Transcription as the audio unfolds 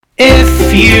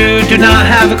If you do not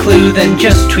have a clue, then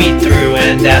just tweet through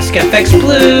and ask FX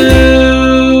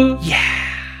Blue. Yeah.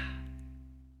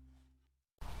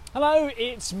 Hello,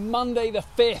 it's Monday the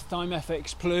 5th. I'm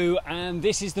FX Blue and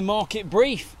this is the market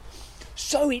brief.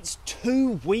 So it's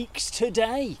 2 weeks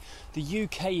today. The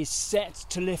UK is set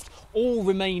to lift all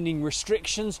remaining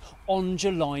restrictions on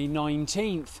July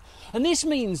 19th. And this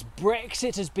means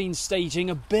Brexit has been staging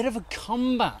a bit of a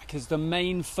comeback as the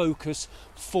main focus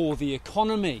for the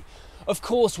economy. Of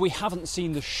course, we haven't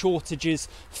seen the shortages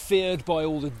feared by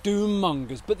all the doom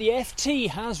mongers, but the FT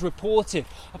has reported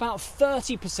about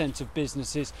 30% of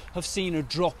businesses have seen a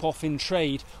drop off in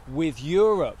trade with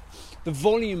Europe. The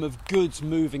volume of goods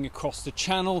moving across the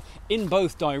channel in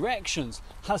both directions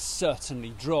has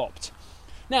certainly dropped.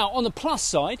 Now, on the plus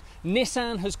side,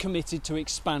 Nissan has committed to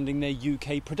expanding their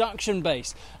UK production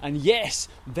base. And yes,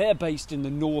 they're based in the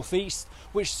northeast,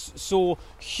 which saw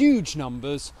huge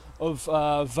numbers of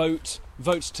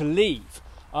votes to leave.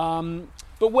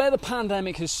 But where the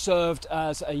pandemic has served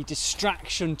as a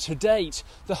distraction to date,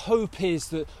 the hope is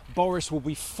that Boris will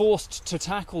be forced to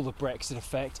tackle the Brexit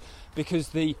effect because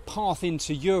the path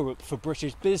into Europe for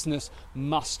British business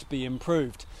must be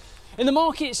improved. In the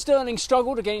market, sterling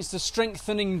struggled against the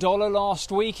strengthening dollar last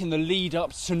week in the lead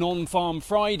up to non-farm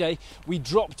Friday. We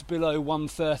dropped below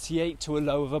 138 to a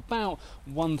low of about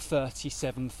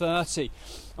 137.30.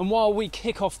 And while we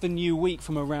kick off the new week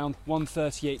from around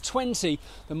 138.20,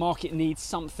 the market needs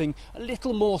something a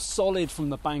little more solid from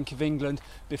the Bank of England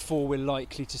before we're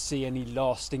likely to see any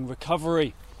lasting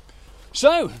recovery.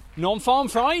 So, non-farm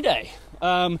Friday.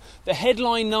 The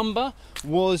headline number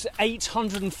was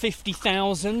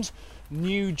 850,000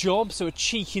 new jobs, so a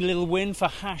cheeky little win for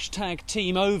hashtag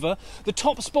Team Over. The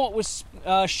top spot was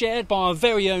shared by our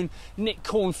very own Nick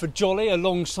Cornford-Jolly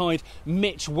alongside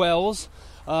Mitch Wells.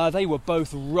 They were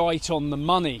both right on the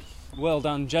money. Well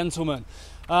done, gentlemen.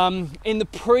 In the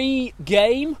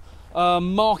pre-game,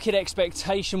 market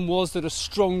expectation was that a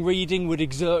strong reading would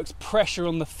exert pressure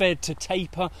on the Fed to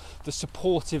taper the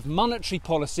supportive monetary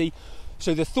policy.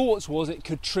 So the thoughts was it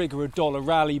could trigger a dollar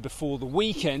rally before the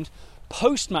weekend.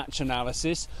 Post-match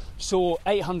analysis saw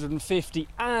 850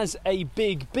 as a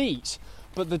big beat,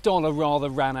 but the dollar rather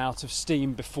ran out of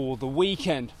steam before the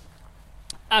weekend.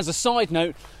 As a side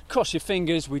note, cross your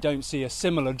fingers we don't see a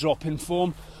similar drop in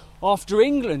form after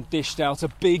England dished out a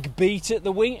big beat at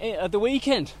the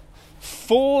weekend.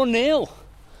 4-0.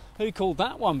 Who called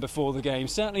that one before the game?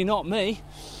 Certainly not me.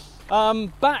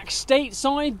 Back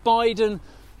stateside, Biden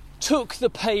took the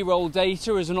payroll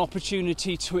data as an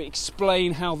opportunity to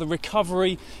explain how the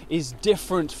recovery is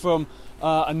different from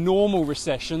a normal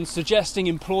recession, suggesting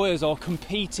employers are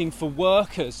competing for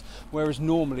workers, whereas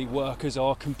normally workers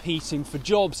are competing for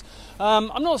jobs.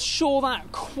 I'm not sure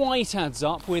that quite adds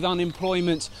up with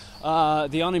unemployment,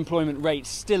 the unemployment rate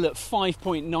still at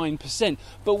 5.9%,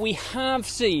 but we have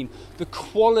seen the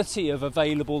quality of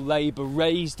available labour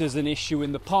raised as an issue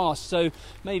in the past, so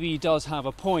maybe he does have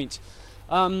a point.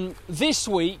 This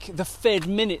week, the Fed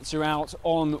minutes are out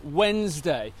on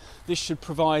Wednesday. This should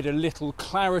provide a little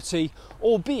clarity,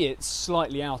 albeit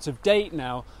slightly out of date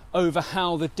now, over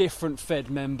how the different Fed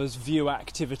members view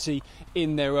activity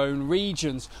in their own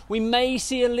regions. We may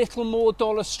see a little more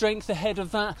dollar strength ahead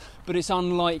of that, but it's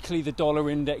unlikely the dollar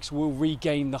index will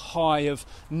regain the high of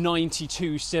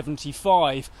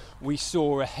 92.75 we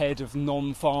saw ahead of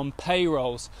non-farm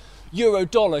payrolls. Euro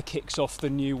dollar kicks off the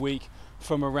new week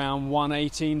from around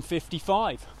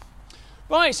 118.55.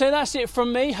 Right, so that's it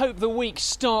from me. Hope the week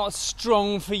starts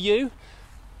strong for you.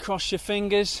 Cross your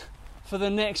fingers for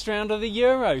the next round of the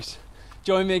Euros.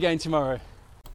 Join me again tomorrow.